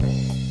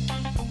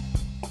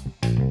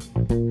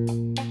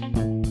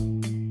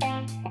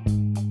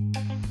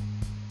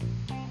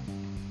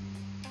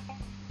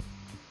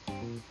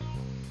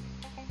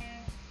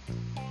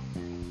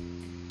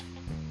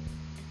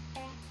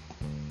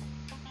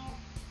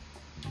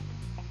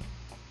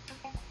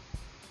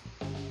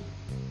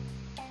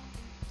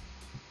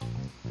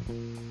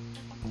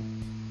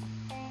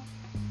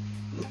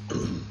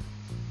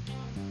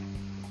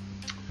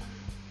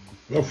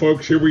Well,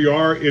 folks, here we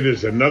are. It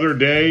is another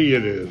day.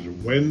 It is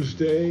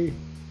Wednesday,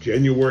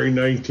 January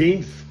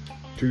 19th,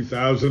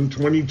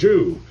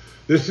 2022.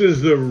 This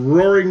is the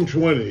roaring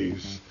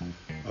 20s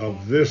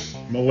of this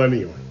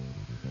millennium.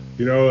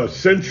 You know, a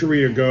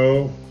century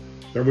ago,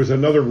 there was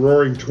another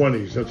roaring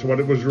 20s. That's what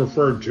it was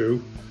referred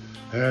to.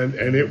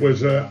 And it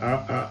was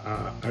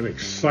an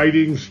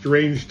exciting,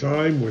 strange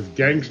time with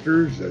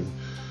gangsters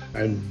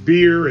and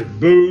beer and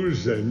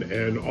booze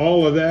and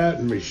all of that,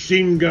 and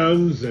machine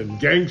guns and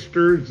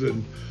gangsters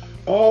and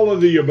all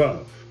of the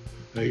above.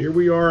 Now here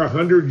we are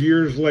 100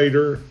 years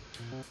later,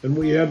 and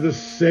we have the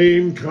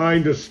same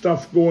kind of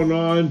stuff going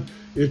on.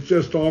 It's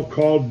just all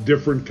called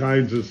different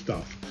kinds of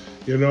stuff,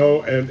 you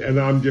know, and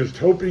I'm just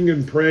hoping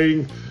and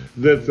praying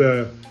that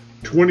the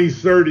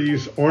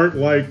 2030s aren't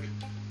like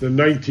the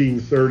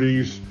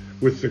 1930s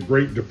with the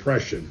Great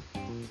Depression.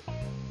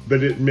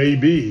 But it may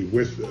be,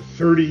 with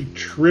 $30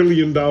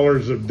 trillion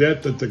of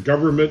debt that the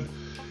government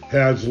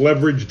has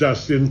leveraged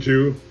us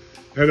into,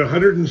 and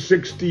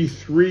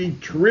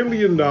 $163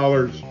 trillion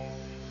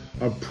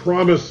of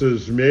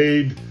promises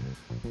made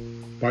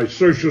by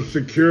Social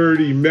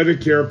Security,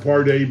 Medicare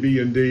Part A, B,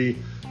 and D,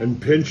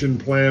 and pension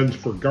plans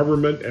for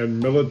government and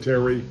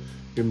military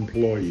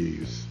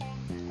employees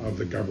of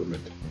the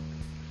government.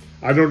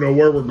 I don't know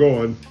where we're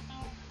going,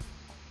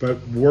 but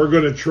we're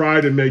going to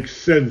try to make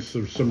sense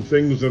of some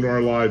things in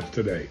our lives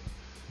today.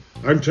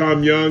 I'm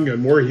Tom Young,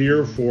 and we're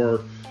here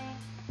for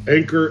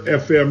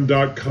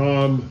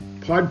AnchorFM.com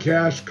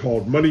podcast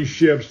called Money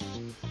Shifts,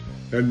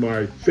 and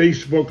my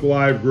Facebook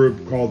Live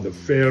group called the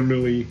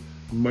Family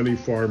Money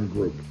Farm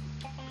Group.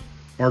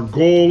 Our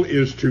goal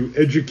is to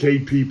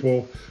educate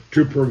people,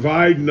 to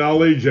provide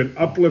knowledge and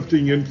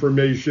uplifting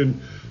information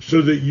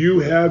so that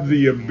you have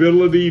the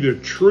ability to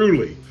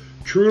truly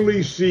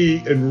see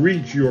and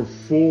reach your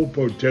full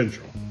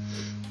potential.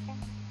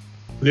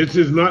 This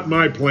is not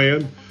my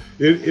plan.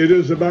 It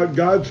is about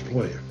God's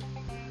plan.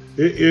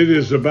 It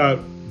is about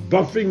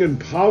buffing and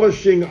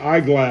polishing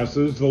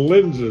eyeglasses, the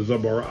lenses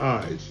of our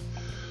eyes,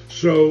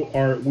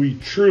 so we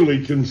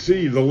truly can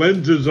see the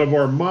lenses of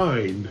our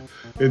mind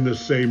in the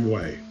same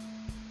way.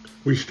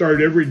 We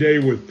start every day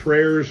with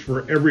prayers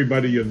for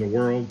everybody in the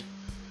world.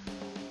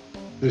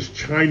 This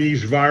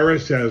Chinese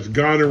virus has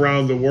gone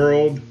around the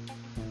world.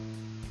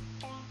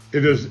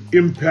 It has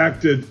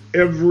impacted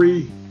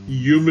every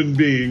human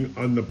being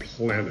on the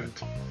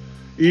planet,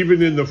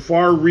 even in the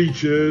far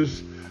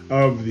reaches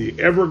of the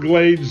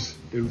Everglades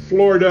in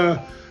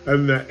Florida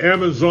and the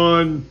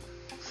Amazon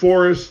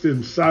forest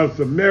in South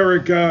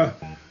America.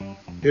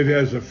 It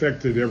has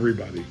affected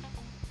everybody.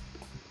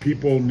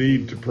 People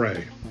need to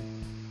pray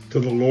to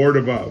the Lord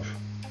above.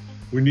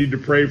 We need to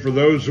pray for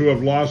those who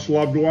have lost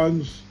loved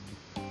ones,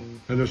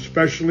 and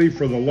especially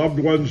for the loved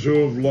ones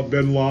who have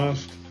been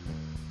lost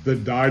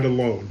that died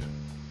alone.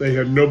 They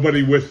had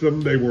nobody with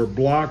them. They were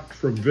blocked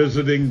from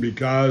visiting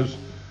because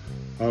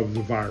of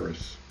the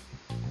virus.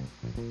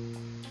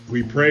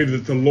 We pray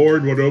that the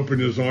Lord would open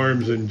his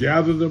arms and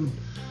gather them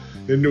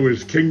into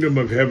his kingdom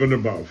of heaven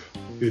above.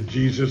 In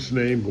Jesus'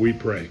 name we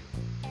pray.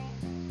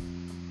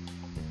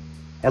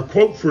 Our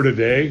quote for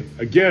today,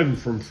 again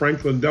from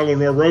Franklin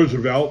Delano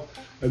Roosevelt,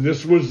 and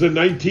this was the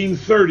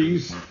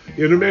 1930s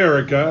in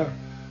America,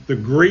 the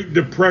Great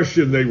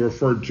Depression they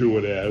referred to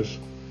it as.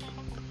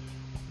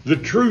 The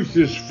truth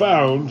is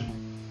found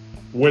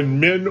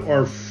when men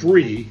are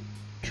free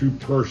to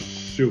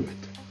pursue it.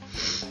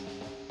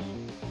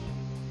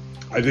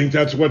 I think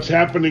that's what's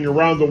happening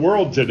around the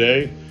world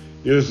today,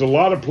 is a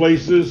lot of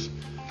places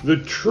the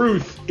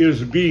truth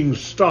is being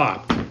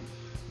stopped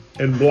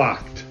and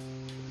blocked.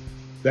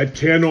 That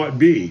cannot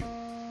be.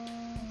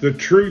 The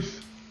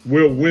truth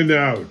will win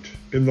out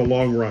in the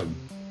long run.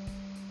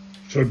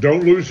 So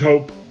don't lose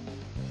hope.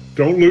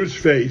 Don't lose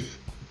faith.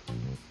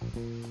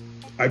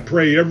 I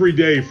pray every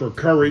day for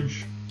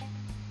courage,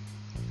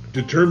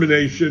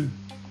 determination.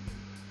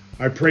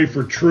 I pray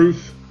for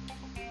truth,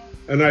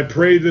 and I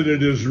pray that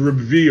it is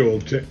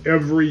revealed to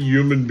every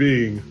human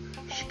being,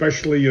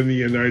 especially in the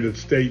United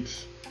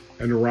States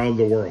and around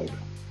the world.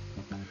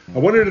 I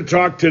wanted to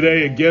talk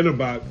today again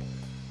about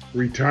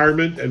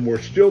retirement, and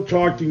we're still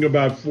talking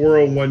about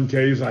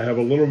 401ks. I have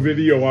a little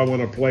video I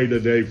want to play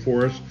today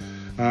for us.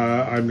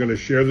 I'm going to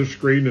share the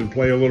screen and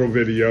play a little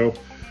video,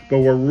 but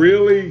we're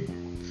really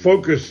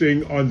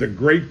focusing on the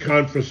great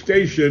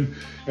confiscation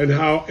and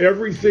how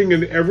everything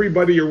and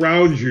everybody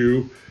around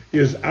you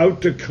is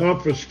out to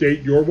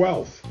confiscate your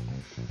wealth.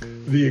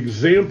 The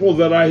example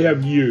that I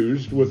have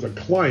used with a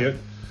client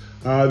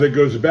that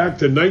goes back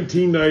to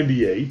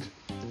 1998,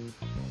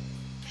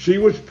 she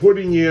was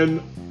putting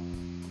in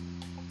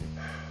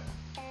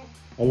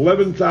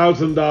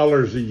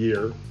 $11,000 a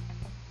year,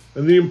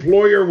 and the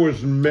employer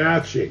was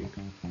matching.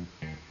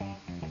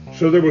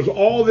 So there was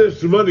all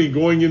this money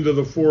going into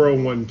the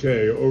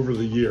 401k over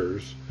the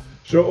years.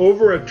 So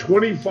over a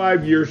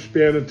 25-year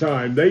span of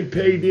time, they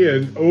paid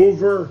in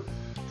over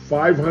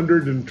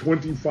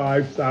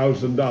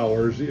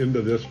 $525,000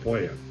 into this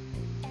plan.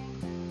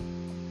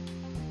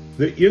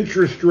 the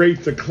interest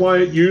rate the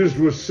client used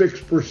was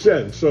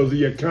 6%, so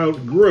the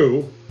account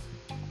grew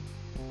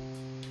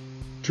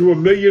to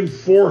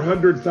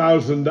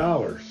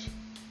 $1,400,000.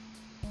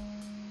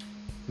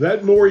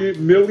 That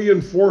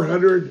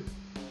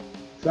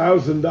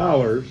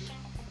 $1,400,000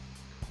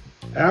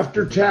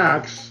 after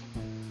tax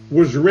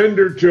was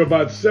rendered to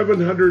about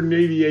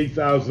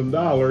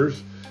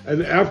 $788,000,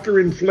 and after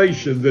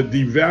inflation, the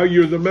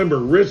devalue of the member,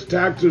 risk,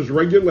 taxes,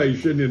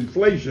 regulation,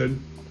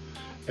 inflation,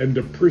 and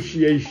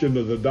depreciation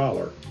of the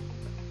dollar,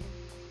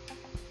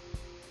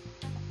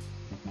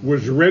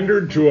 was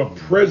rendered to a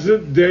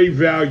present day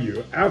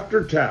value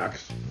after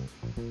tax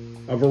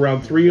of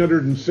around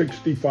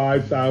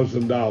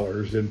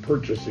 $365,000 in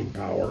purchasing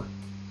power.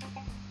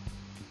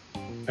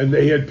 And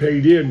they had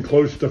paid in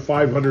close to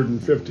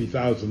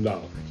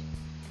 $550,000.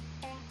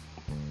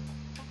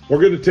 We're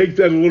going to take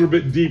that a little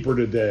bit deeper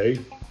today,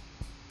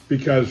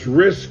 because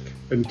risk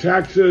and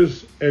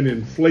taxes and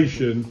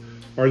inflation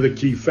are the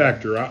key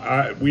factor.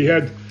 We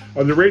had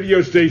on the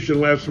radio station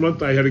last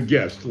month, I had a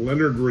guest,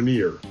 Leonard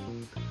Rainier.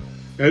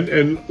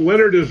 And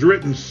Leonard has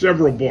written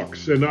several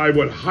books, and I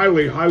would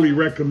highly, highly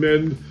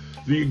recommend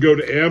that you go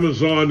to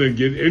Amazon and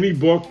get any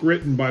book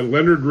written by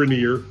Leonard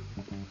Rainier.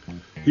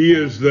 He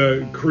is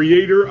the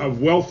creator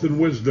of Wealth and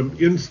Wisdom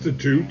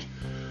Institute.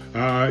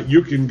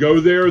 You can go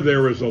there.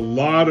 There is a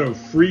lot of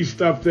free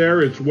stuff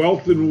there. It's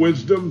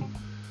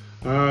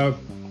wealthandwisdom.com,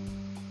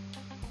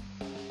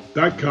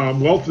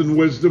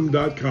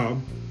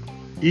 wealthandwisdom.com,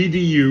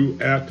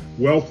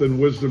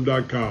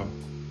 edu@wealthandwisdom.com.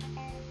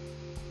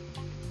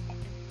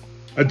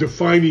 A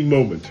defining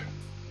moment.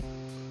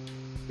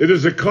 It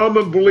is a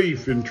common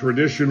belief in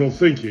traditional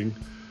thinking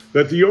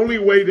that the only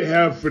way to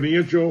have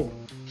financial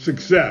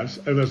success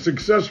and a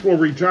successful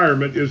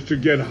retirement is to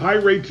get high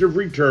rates of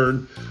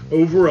return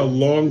over a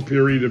long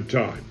period of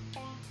time.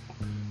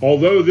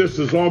 Although this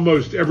is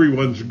almost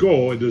everyone's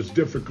goal, it is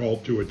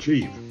difficult to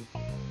achieve.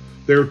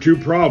 There are two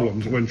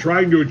problems when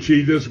trying to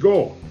achieve this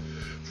goal.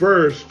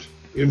 First,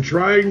 in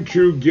trying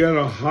to get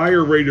a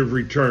higher rate of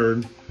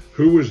return,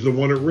 who is the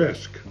one at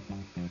risk?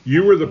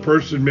 You are the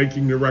person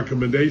making the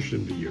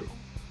recommendation to you.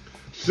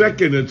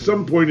 Second, at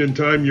some point in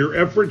time, your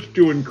efforts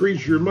to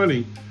increase your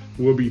money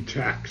will be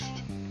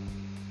taxed.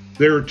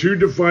 There are two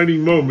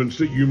defining moments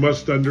that you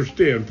must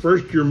understand.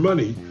 First, your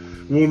money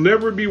will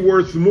never be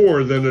worth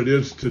more than it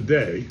is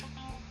today.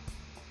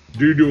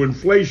 Due to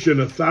inflation,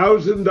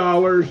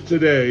 $1,000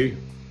 today,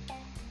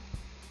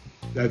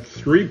 at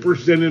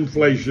 3%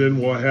 inflation,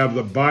 will have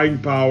the buying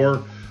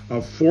power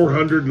of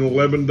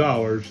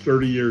 $411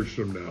 30 years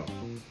from now.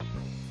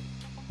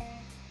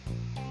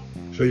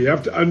 So you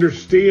have to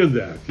understand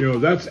that.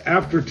 That's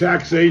after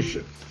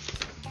taxation.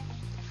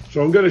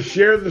 So I'm going to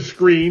share the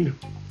screen,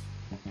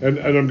 and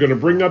I'm going to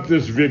bring up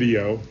this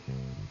video.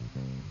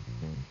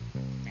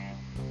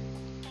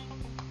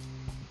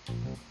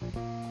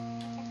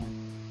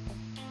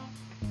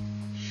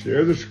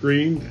 Share the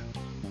screen,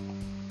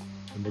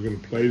 and we're going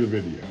to play the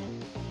video.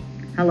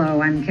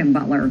 Hello, I'm Kim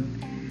Butler.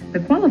 The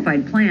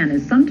qualified plan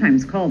is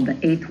sometimes called the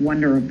eighth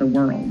wonder of the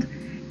world,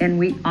 and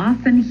we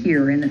often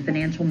hear in the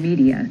financial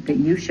media that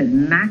you should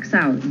max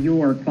out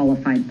your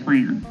qualified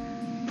plan.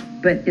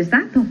 But is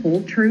that the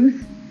whole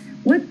truth?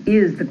 What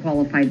is the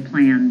qualified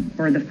plan,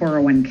 or the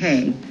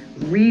 401k,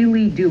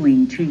 really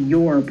doing to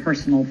your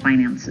personal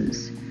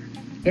finances?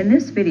 In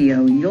this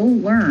video, you'll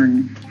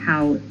learn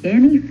how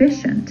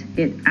inefficient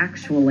it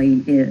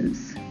actually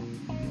is.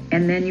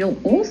 And then you'll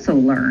also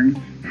learn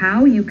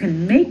how you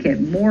can make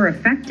it more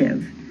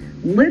effective,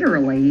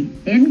 literally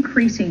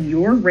increasing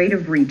your rate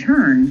of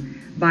return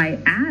by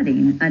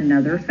adding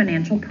another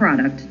financial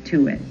product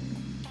to it.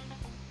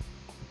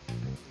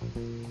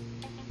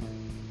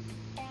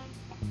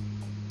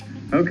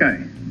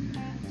 Okay,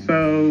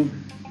 so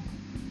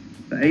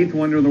the eighth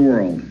wonder of the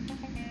world,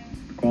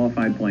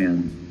 qualified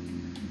plan.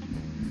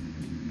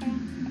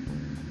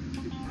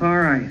 All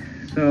right,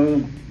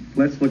 so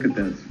let's look at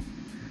this.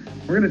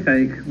 We'll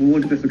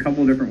look at this a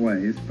couple of different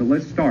ways, but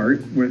let's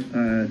start with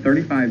a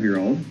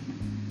 35-year-old,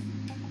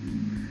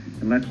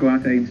 and let's go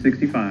out to age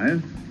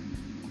 65,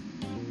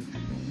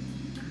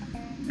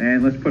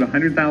 and let's put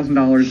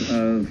 $100,000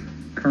 of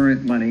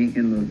current money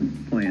in the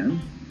plan,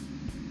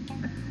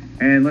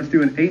 and let's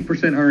do an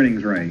 8%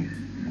 earnings rate.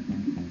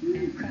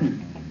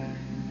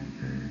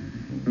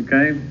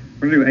 Okay,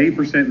 we're gonna do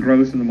 8%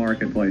 gross in the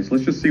marketplace.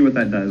 Let's just see what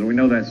that does. We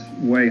know that's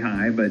way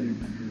high, but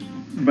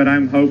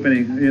I'm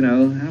hoping,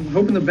 I'm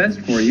hoping the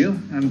best for you.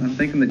 I'm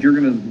thinking that you're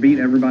gonna beat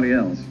everybody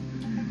else.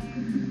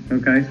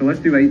 Okay, so let's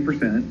do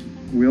 8%.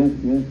 We'll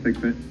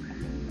fix it.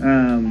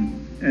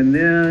 And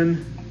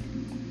then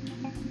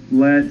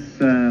let's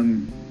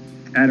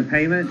add a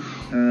payment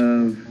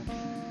of,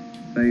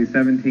 say,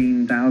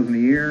 $17,000 a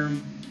year.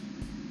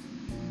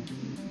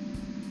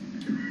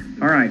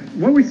 All right,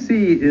 what we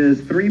see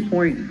is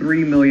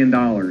 $3.3 million.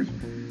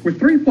 With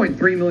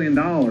 $3.3 million,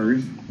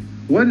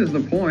 what is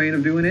the point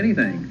of doing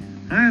anything?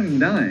 I'm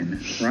done,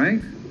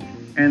 right?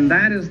 And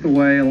that is the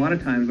way a lot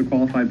of times the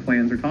qualified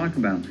plans are talked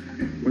about.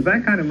 With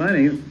that kind of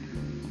money,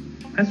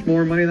 that's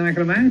more money than I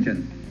can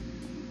imagine.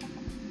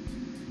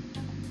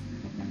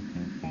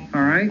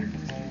 All right?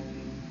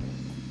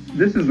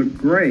 This is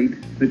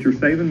great that you're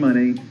saving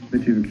money,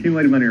 that you've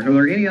accumulated money. Are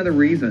there any other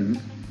reasons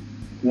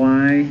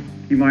why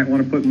you might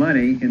want to put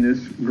money in this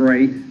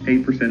great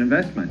 8%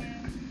 investment?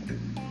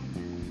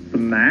 The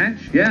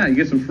match? Yeah, you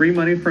get some free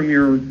money from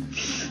your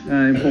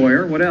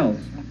employer. What else?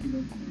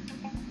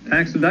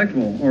 Tax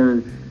deductible.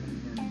 Or,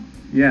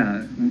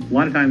 yeah, a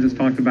lot of times it's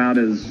talked about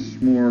as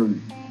more,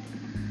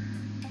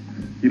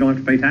 you don't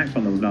have to pay tax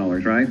on those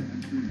dollars, right?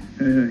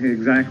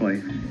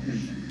 Exactly.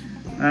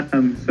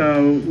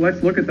 So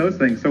let's look at those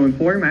things. So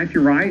employer match,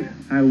 you're right.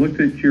 I looked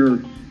at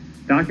your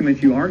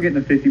documents. You are getting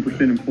a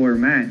 50% employer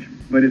match,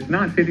 but it's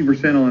not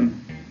 50%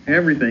 on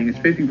everything. It's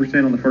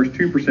 50% on the first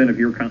 2%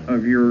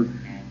 of your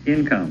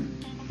income.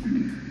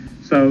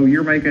 So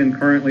you're making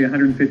currently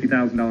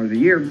 $150,000 a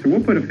year. So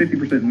we'll put a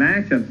 50%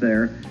 match up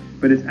there,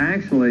 but it's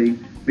actually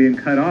being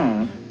cut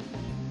off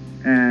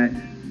at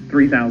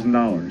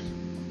 $3,000.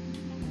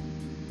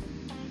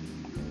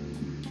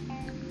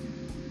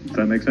 Does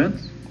that make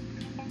sense?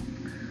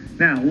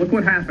 Now, look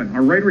what happened.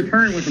 Our rate of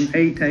return went from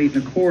 8 to 8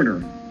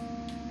 1/4.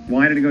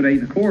 Why did it go to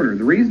 8 1/4?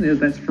 The reason is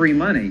that's free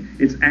money.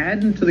 It's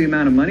adding to the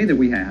amount of money that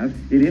we have.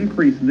 It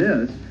increased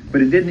this,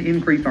 but it didn't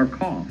increase our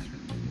cost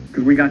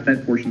because we got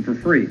that portion for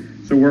free.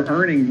 So we're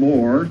earning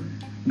more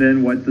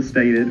than what the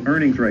stated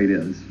earnings rate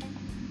is.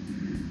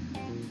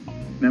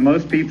 Now,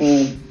 most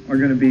people are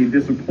going to be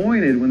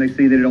disappointed when they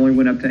see that it only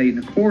went up to 8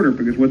 1/4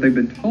 because what they've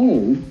been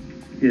told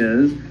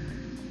is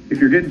if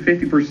you're getting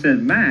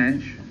 50%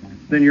 match,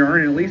 then you're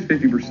earning at least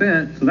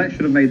 50%, so that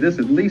should have made this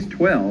at least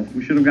 12.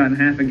 We should have gotten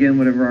half again,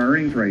 whatever our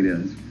earnings rate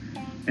is.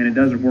 And it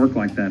doesn't work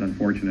like that,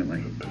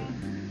 unfortunately.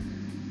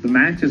 The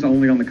match is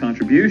only on the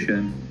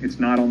contribution, it's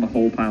not on the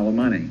whole pile of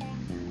money.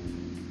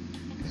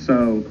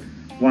 So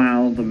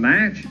while the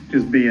match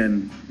is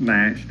being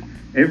matched,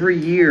 every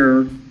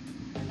year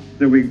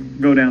that we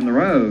go down the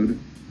road,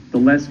 the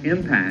less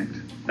impact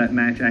that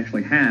match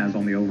actually has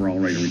on the overall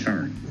rate of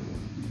return.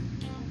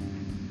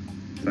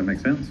 Does that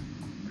make sense?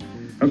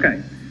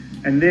 Okay.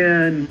 And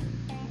then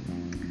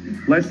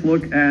let's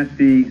look at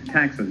the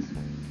taxes.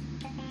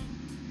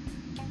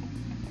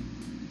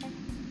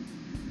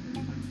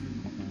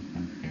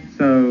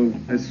 So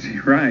that's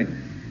right.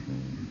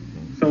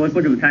 So let's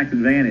look at the tax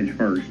advantage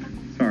first.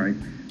 Sorry.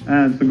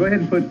 So go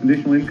ahead and put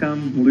additional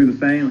income. We'll do the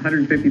same,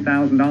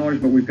 $150,000,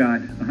 but we've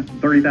got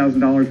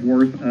 $30,000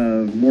 worth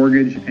of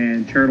mortgage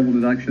and charitable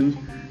deductions.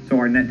 So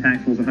our net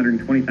taxable is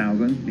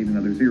 $120,000. Need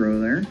another zero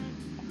there.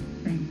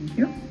 Thank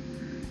you.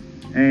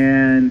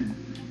 And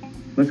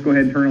let's go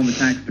ahead and turn on the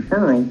tax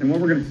deferral. And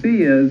what we're going to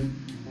see is,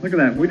 look at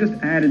that. We just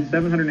added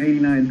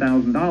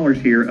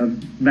 $789,000 here of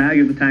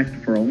value of the tax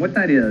deferral. And what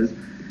that is,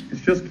 it's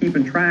just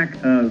keeping track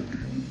of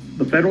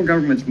the federal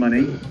government's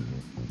money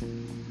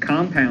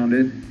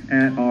compounded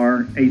at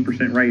our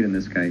 8% rate in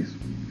this case.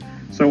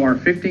 So our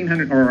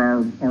 $1,500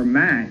 or our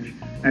match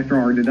after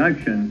our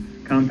deduction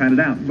compounded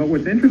out. But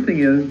what's interesting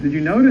is, did you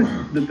notice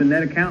that the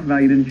net account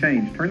value didn't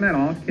change? Turn that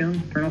off,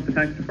 Kim. Turn off the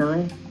tax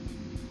deferral.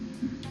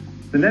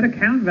 The net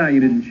account value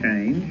didn't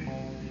change,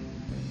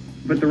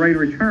 but the rate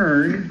of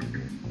return,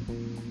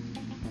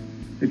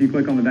 if you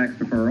click on the tax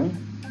deferral,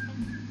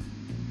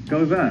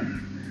 goes up.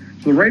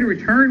 So the rate of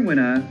return went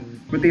up,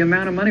 but the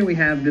amount of money we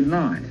have did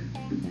not.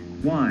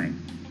 Why?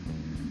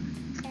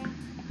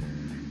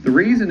 The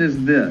reason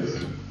is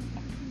this.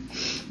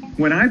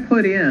 When I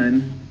put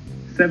in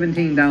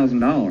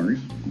 $17,000,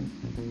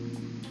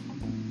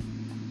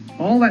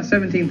 all that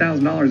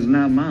 $17,000 is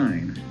not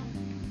mine.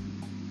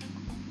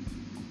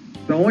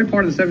 The only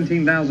part of the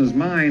 $17,000 is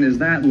mine is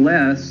that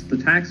less the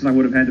taxes I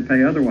would have had to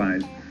pay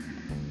otherwise.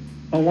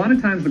 A lot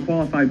of times the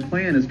qualified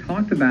plan is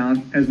talked about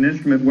as an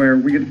instrument where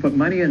we get to put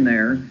money in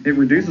there, it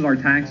reduces our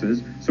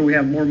taxes, so we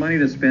have more money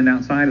to spend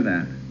outside of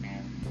that.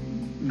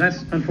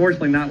 That's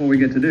unfortunately not what we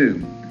get to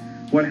do.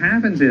 What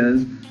happens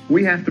is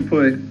we have to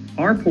put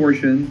our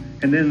portion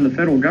and then the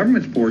federal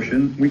government's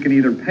portion, we can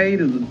either pay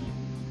to the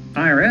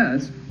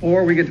IRS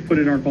or we get to put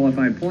it in our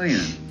qualified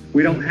plan.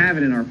 We don't have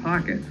it in our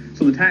pocket.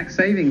 So the tax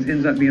savings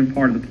ends up being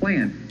part of the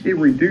plan. It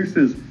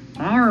reduces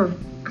our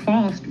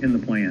cost in the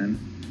plan,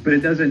 but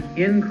it doesn't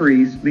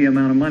increase the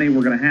amount of money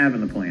we're going to have in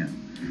the plan.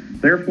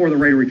 Therefore, the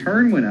rate of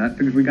return went up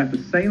because we got the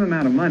same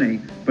amount of money,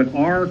 but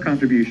our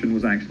contribution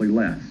was actually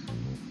less.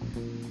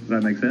 Does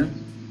that make sense?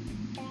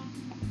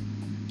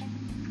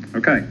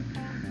 Okay.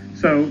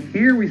 So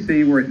here we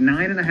see we're at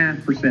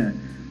 9.5%.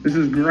 This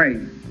is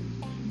great.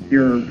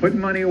 You're putting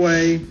money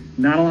away.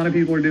 Not a lot of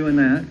people are doing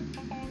that.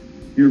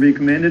 You'll be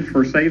commended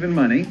for saving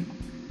money.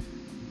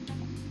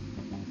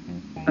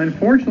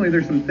 Unfortunately,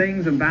 there's some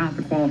things about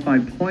the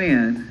qualified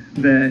plan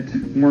that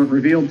weren't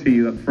revealed to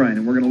you up front,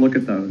 and we're going to look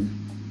at those.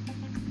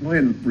 Go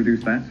ahead and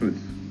reduce that so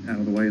it's out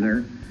of the way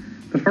there.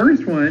 The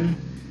first one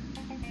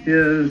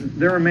is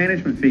there are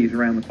management fees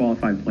around the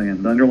qualified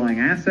plan, the underlying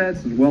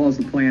assets as well as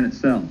the plan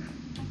itself.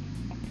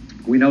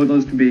 We know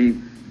those to be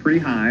pretty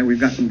high. We've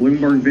got some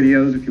Bloomberg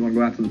videos if you want to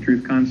go out to the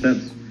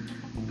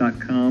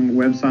truthconcepts.com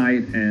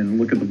website and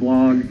look at the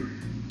blog.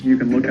 You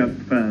can look up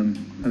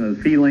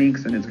fee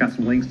links, and it's got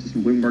some links to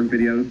some Bloomberg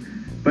videos.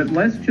 But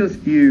let's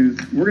just use,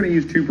 we're going to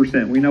use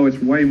 2%. We know it's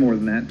way more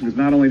than that because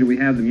not only do we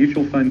have the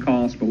mutual fund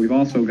cost, but we've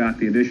also got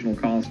the additional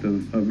cost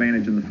of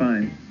managing the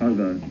fund, or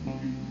the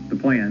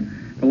plan.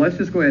 But let's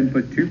just go ahead and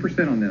put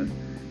 2% on this.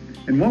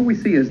 And what we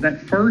see is that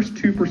first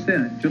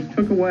 2% just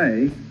took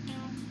away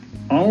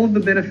all of the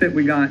benefit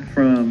we got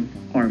from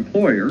our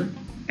employer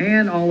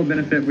and all the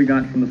benefit we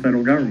got from the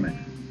federal government.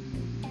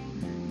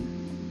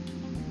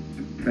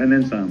 And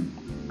then some,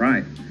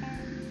 right?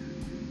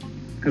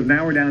 Because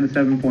now we're down to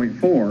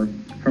 7.4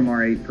 from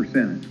our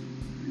 8%.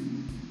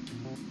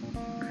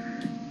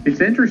 It's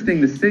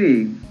interesting to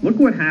see, look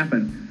what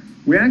happened.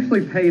 We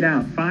actually paid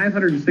out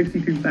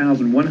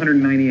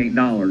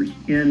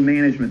 $562,198 in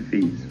management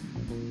fees.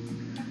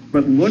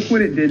 But look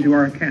what it did to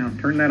our account.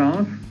 Turn that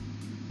off.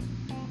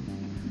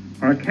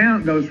 Our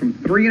account goes from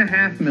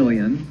 $3.5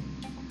 million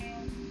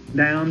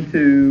down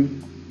to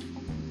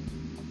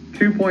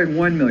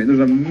 $2.1 million. There's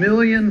 $1.4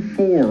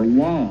 million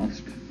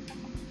lost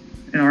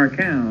in our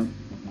account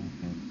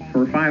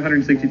for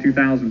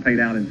 $562,000 paid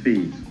out in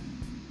fees.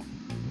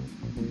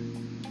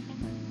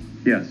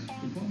 Yes.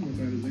 The problem with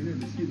that is they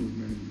never see those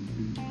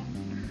management fees.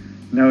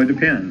 No, it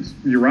depends.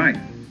 You're right.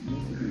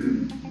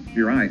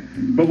 You're right.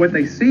 But what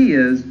they see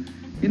is,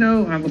 you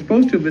know, I was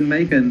supposed to have been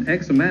making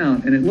X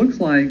amount, and it looks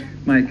like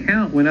my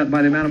account went up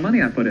by the amount of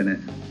money I put in it.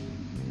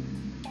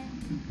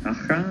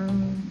 Aha.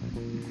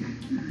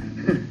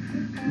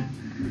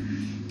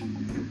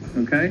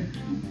 Okay?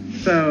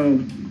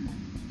 So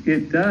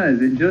it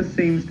does. It just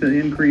seems to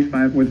increase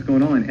by what's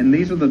going on. And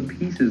these are the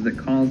pieces that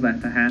cause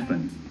that to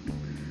happen.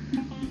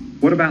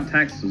 What about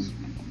taxes?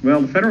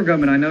 Well, the federal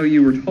government, I know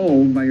you were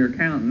told by your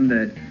accountant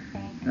that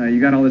you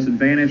got all this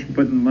advantage for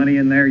putting money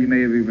in there. You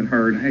may have even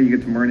heard, hey, you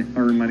get to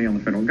earn money on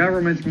the federal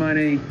government's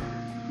money,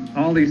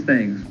 all these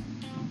things.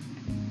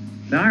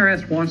 The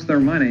IRS wants their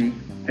money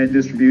at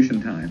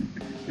distribution time.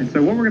 And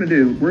so what we're going to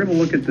do, we're going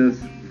to look at this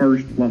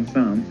first lump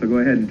sum. So go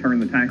ahead and turn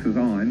the taxes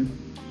on.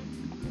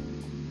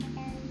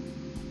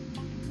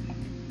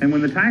 And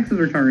when the taxes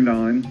are turned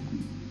on,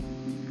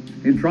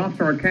 it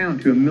drops our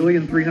account to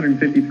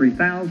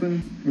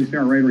 $1,353,000. We see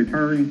our rate of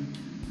return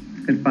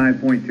at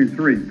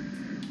 5.23.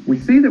 We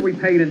see that we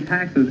paid in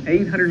taxes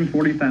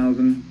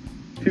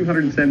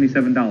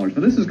 $840,277. Now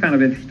this is kind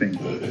of interesting.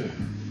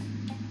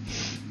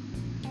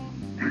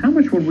 How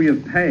much would we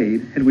have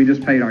paid had we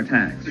just paid our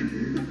tax?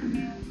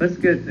 Let's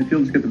get, if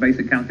you'll just get the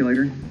basic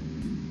calculator.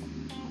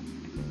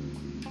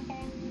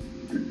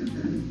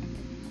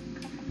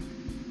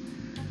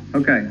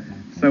 Okay,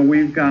 so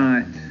we've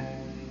got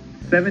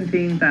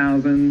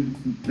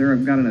 17,000.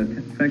 They've got an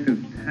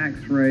effective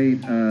tax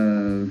rate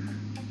of,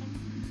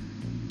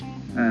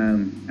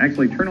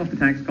 actually turn off the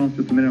tax cost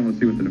just a minute. I want to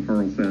see what the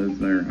deferral says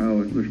there.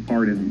 Oh, there's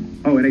part in,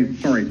 oh,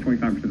 sorry, it's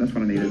 25%. That's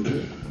what I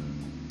needed.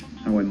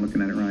 I wasn't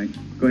looking at it right.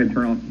 Go ahead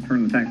and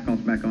turn the tax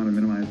cost back on and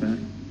minimize that.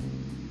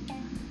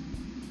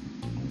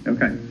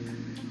 Okay,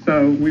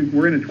 so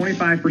we're in a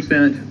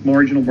 25%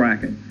 marginal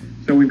bracket.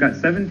 So we've got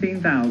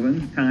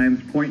 17,000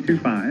 times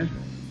 0.25.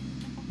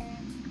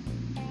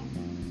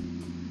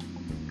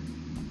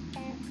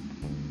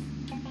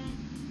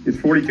 It's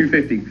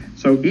 $4,250.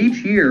 So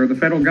each year the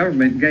federal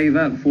government gave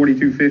up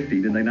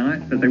 $4,250, did they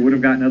not? That they would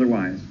have gotten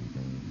otherwise.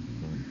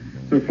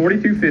 So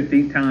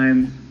 $4,250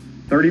 times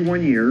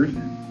 31 years,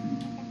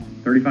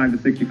 35 to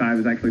 65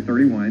 is actually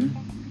 31.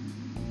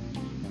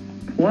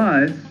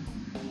 Plus,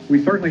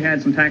 we certainly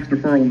had some tax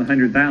deferral in the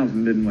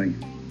 100,000, didn't we?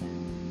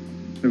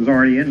 It was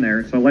already in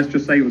there. So let's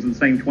just say it was the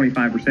same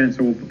 25%.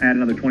 So we'll add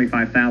another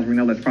 25,000. We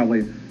know that's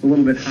probably a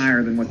little bit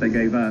higher than what they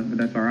gave up, but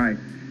that's all right.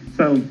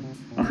 So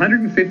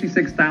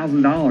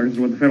 $156,000 is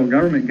what the federal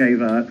government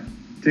gave up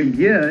to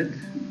get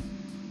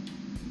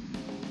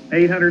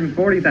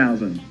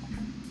 $840,000.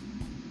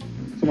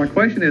 So my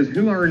question is,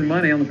 who earned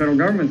money on the federal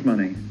government's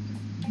money?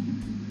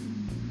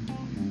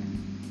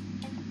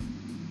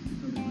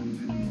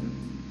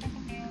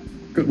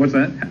 Good. What's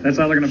that? That's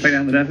how they're going to pay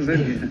down the deficit?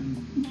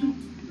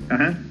 Yeah.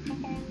 Uh-huh.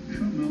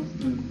 Something else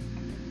that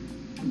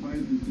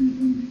advises you to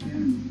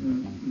understand is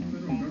that the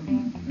federal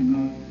government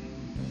cannot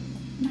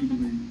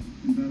legally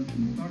invest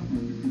in the stock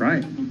market.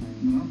 Right.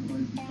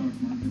 Monopolize the stock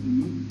market and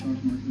move the stock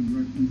market in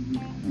directions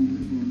that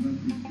individual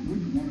investors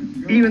wouldn't want it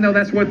to go. Even though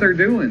that's what they're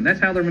doing.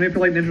 That's how they're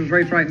manipulating interest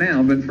rates right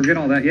now, but forget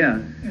all that,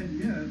 yeah. And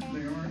yet,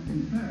 they are,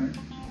 in fact,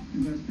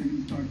 investing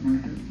in the stock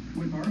market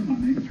with our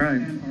money. That's right.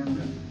 And our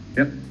risk.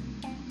 Yep.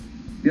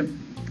 Yep.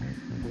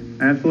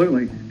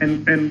 Absolutely.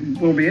 And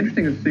it'll be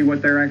interesting to see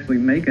what they're actually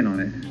making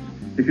on it.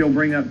 If you'll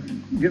bring up,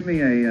 give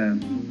me a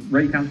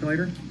rate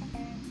calculator.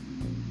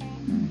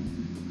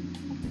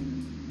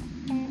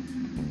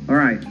 All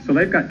right, so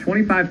they've got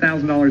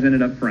 $25,000 in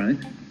it up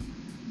front.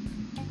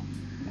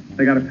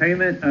 They got a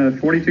payment of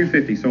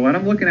 $4,250. So what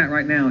I'm looking at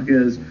right now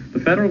is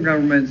the federal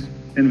government's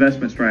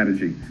investment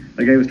strategy.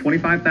 They gave us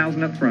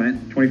 $25,000 up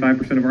front,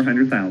 25% of our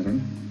 $100,000.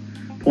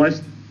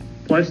 Plus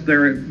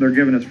they're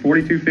giving us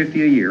 $4,250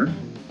 a year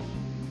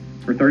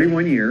for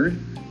 31 years.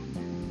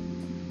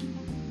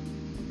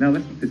 No,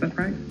 is that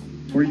right?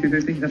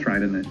 $4,250? That's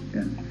right, isn't it?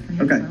 Yeah.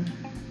 Okay.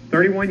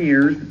 31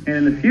 years, and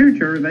in the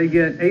future, they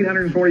get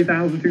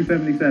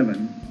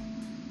 $840,277.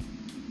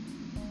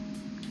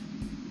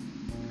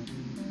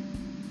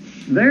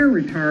 Their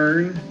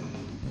return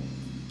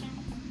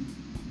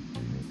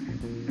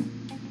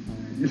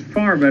is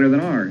far better than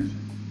ours.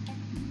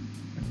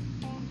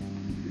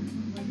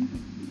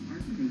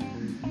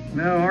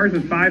 No, ours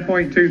is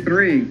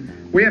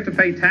 5.23. We have to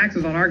pay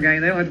taxes on our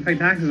gain. They don't have to pay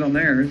taxes on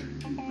theirs.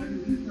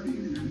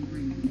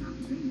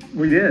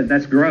 We did.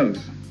 That's gross.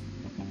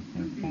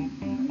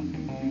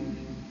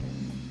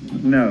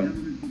 No,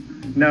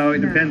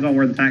 it depends on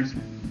where the taxes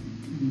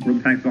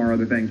are,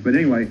 other things. But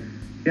anyway,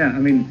 yeah, I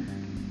mean,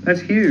 that's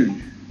huge.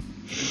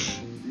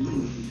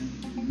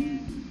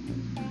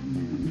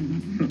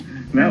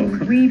 No,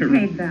 we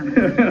paid them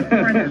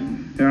for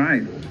them. All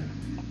right.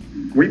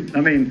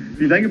 I mean,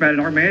 if you think about it,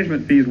 our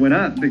management fees went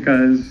up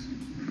because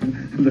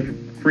of the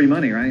free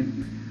money, right?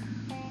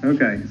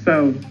 Okay,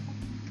 so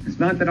it's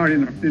not that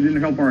it didn't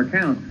help our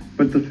account,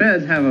 but the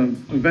feds have a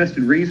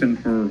vested reason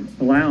for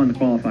allowing the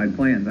qualified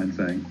plans, I'd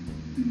say.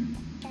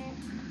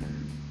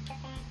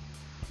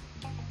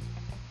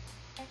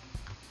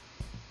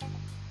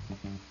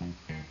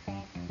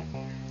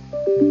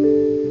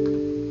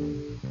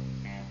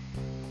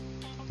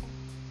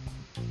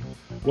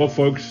 Well,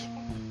 folks,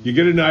 you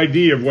get an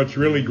idea of what's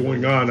really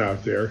going on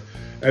out there.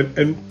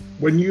 And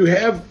when you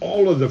have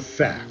all of the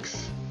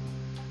facts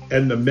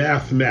and the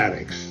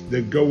mathematics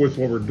that go with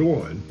what we're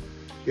doing,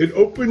 it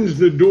opens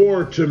the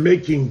door to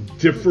making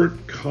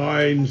different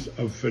kinds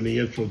of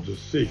financial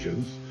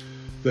decisions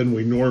than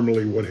we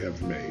normally would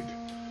have made.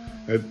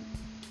 And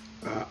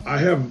I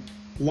have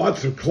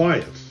lots of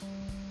clients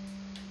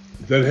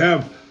that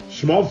have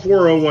small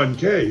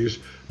 401ks,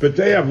 but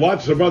they have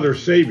lots of other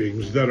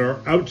savings that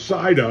are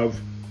outside of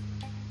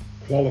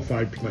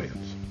qualified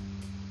plans.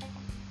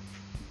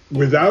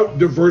 Without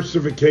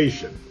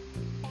diversification,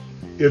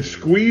 it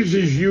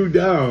squeezes you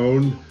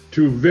down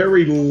to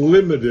very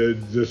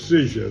limited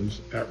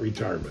decisions at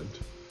retirement.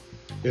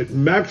 It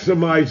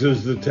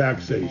maximizes the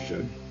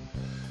taxation.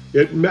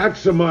 It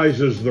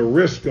maximizes the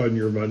risk on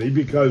your money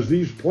because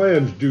these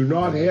plans do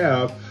not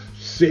have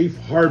safe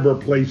harbor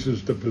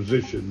places to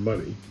position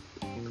money,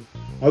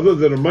 other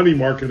than a money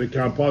market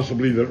account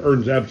possibly that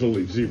earns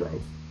absolutely zero.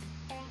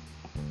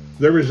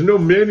 There is no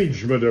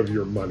management of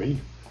your money,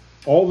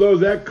 although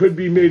that could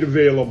be made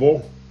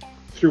available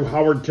through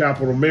Howard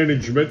Capital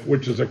Management,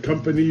 which is a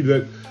company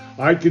that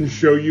I can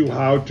show you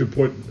how to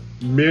put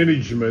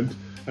management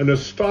and a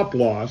stop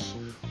loss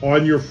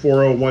on your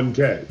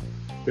 401k.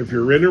 If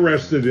you're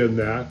interested in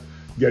that,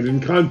 get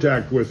in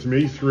contact with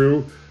me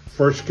through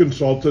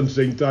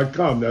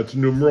firstconsultantsinc.com. That's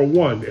numeral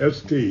 1,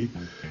 ST,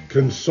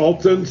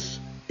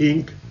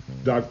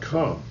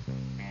 consultantsinc.com.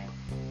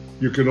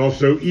 You can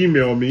also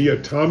email me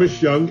at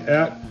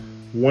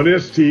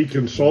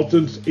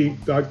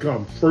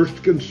thomasyoung@1stconsultantsinc.com,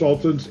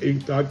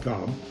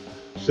 firstconsultantsinc.com.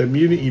 Send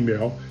me an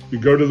email. You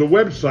go to the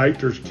website,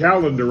 there's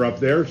calendar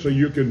up there, so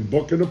you can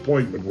book an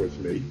appointment with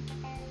me.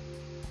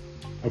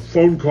 A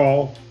phone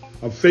call,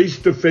 a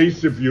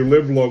face-to-face if you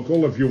live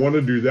local, if you want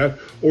to do that,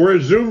 or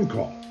a Zoom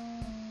call.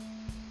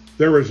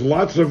 There is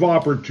lots of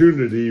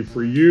opportunity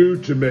for you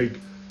to make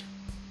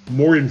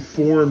more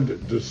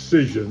informed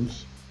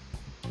decisions,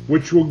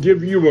 which will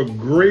give you a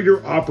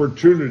greater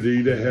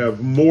opportunity to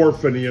have more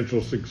financial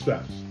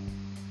success.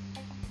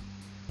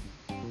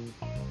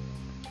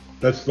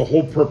 That's the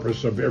whole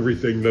purpose of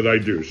everything that I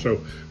do.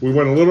 So we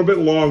went a little bit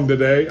long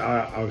today.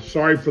 I'm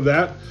sorry for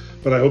that,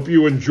 but I hope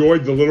you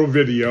enjoyed the little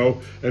video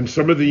and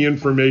some of the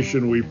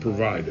information we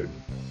provided.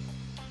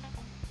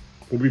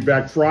 We'll be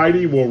back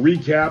Friday. We'll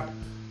recap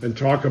and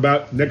talk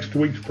about next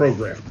week's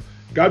program.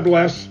 God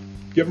bless.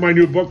 Get my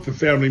new book, The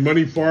Family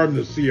Money Farm,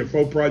 The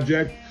CFO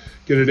Project.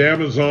 Get it at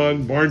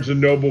Amazon, Barnes &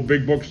 Noble,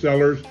 big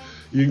booksellers.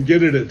 You can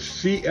get it at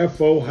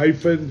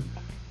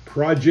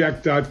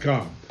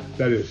CFO-project.com.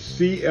 That is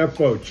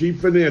CFO, Chief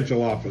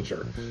Financial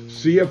Officer,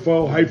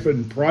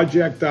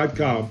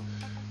 CFO-project.com.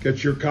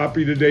 Get your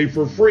copy today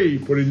for free.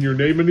 Put in your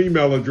name and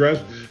email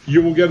address.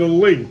 You will get a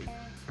link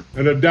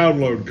and a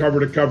download cover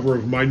to cover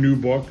of my new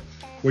book.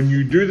 When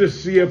you do the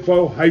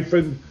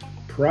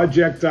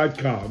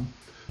CFO-project.com,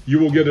 you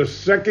will get a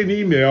second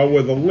email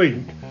with a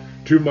link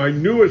to my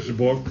newest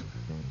book,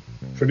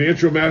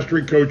 Financial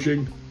Mastery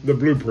Coaching, The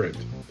Blueprint,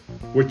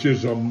 which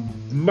is a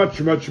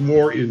much, much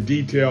more in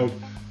detailed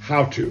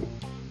how-to.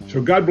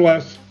 So God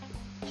bless.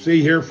 See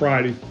you here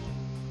Friday.